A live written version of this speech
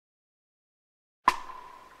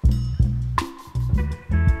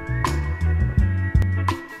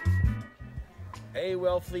Hey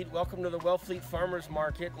Wellfleet, welcome to the Wellfleet Farmers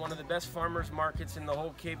Market, one of the best farmers markets in the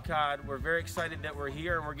whole Cape Cod. We're very excited that we're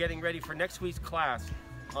here and we're getting ready for next week's class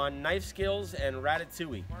on knife skills and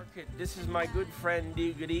ratatouille. This is my good friend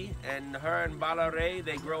Digri, and her and Balare,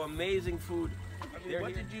 they grow amazing food.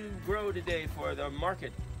 What did you grow today for the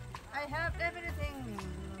market? I have everything.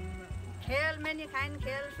 Kale, many kind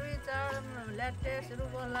kale, sweet lettuce,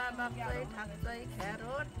 rubella, bapsai, taksai,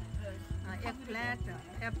 carrot, eggplant,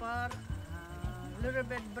 pepper, little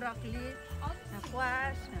bit broccoli,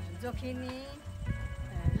 squash, zucchini,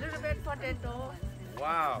 little bit potato.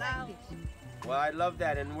 Wow. Well, I love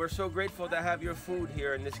that, and we're so grateful to have your food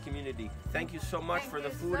here in this community. Thank you so much for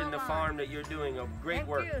the food and the farm that you're doing. Great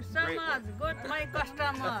work. Thank you so much. Good, my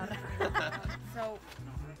customer. So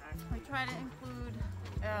we try to include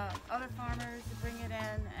other farmers to bring it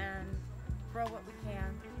in and grow what we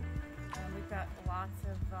can. And we've got lots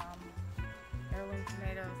of heirloom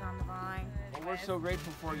tomatoes on the vine. Well, we're so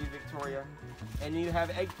grateful for you, Victoria. And you have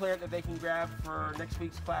eggplant that they can grab for next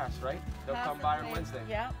week's class, right? They'll come by on Wednesday.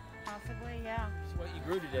 Yep, possibly, yeah. So what you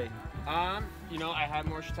grew today? You know, I had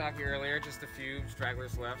more shiitake earlier, just a few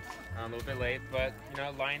stragglers left. A little bit late, but you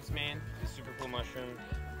know, lion's mane, the super cool mushroom,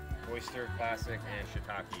 oyster classic, and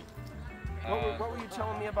shiitake. What were you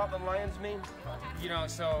telling me about the lion's mane? You know,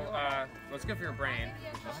 so well, it's good for your brain,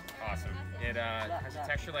 which is awesome. It has a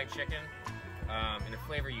texture like chicken, and a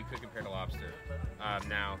flavor you could compare to lobster.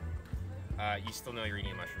 Now, you still know you're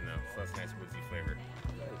eating a mushroom though, so that's a nice woodsy flavor.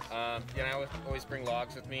 Yeah, I always bring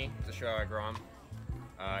logs with me to show how I grow them,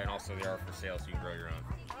 and also they are for sale, so you can grow your own.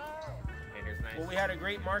 And here's nice. Well, we had a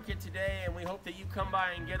great market today, and we hope that you come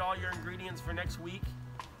by and get all your ingredients for next week.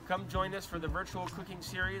 Come join us for the virtual cooking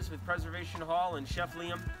series with Preservation Hall and Chef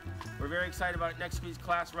Liam. We're very excited about next week's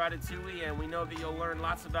class, Ratatouille, and we know that you'll learn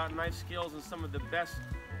lots about knife skills and some of the best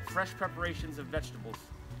fresh preparations of vegetables.